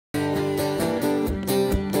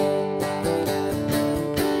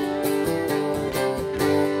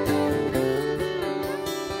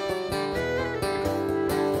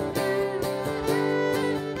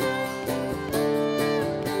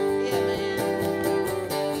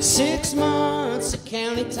6 months of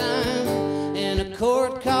county time, and a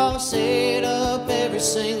court cost ate up every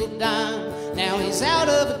single dime. Now he's out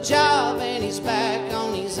of a job and he's back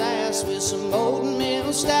on his ass with some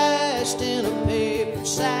oatmeal stashed in a paper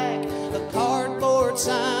sack, a cardboard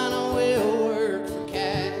sign on will work for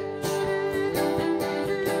cash.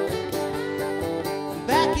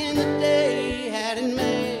 Back in the day he had it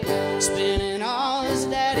made, spending all his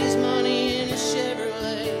daddy's money in his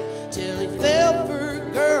Chevrolet, till he fell for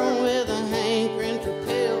a girl with a hankering for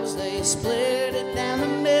pills. They split it down the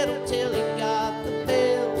middle till he got the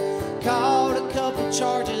bill, caught a couple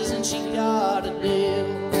charges and she got a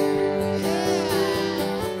deal.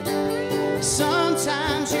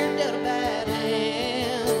 Sometimes you're dealt a bad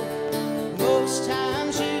hand, most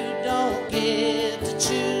times you don't get to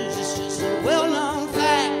choose. It's just a well-known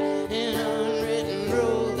fact, an unwritten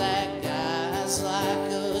rule, that guys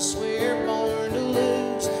like us, we're born to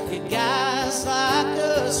lose. Yeah, guys like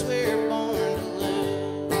us, we're born to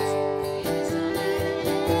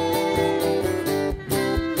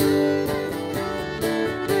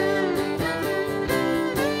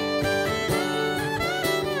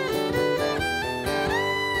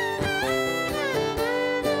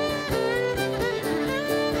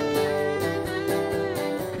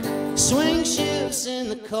swing shifts in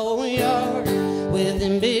the coal yard with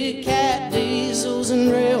them big cat diesels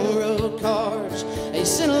and railroad cars. They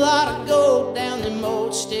sent a lot of gold down them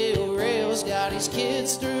old steel rails, got his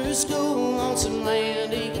kids through school on some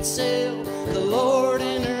land he could sell. The Lord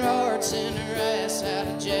in her heart sent her ass out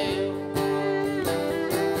of jail.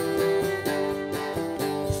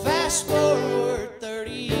 Fast forward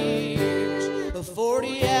 30 years of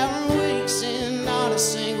 40-hour weeks and not a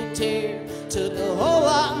single tear. Took a whole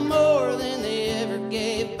lot more than they ever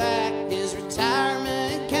gave back. His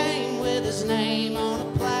retirement came with his name on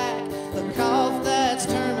a plaque, a cough that's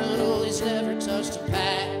terminal, he's never touched a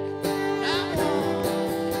pack.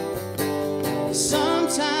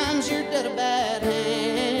 Sometimes you're dealt a bad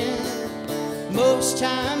hand, most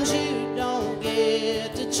times you don't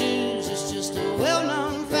get to choose. It's just a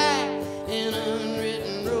well-known fact, an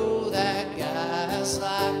unwritten rule, that guys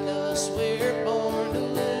like us, we're born to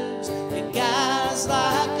lose. And guys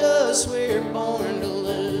like us, we're born to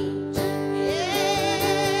lose.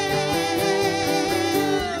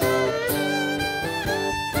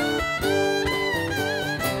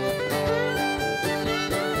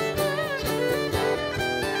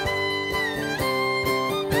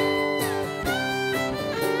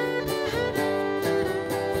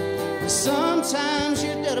 Sometimes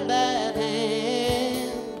you're dealt a bad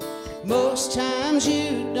hand, most times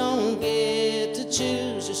you don't get to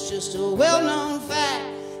choose. It's just a well-known fact,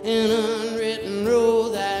 an unwritten rule,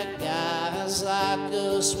 that guys like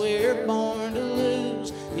us, we're born to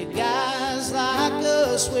lose. Yeah, guys like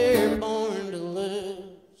us, we're born to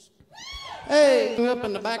lose. Hey, up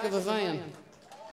in the back of a van.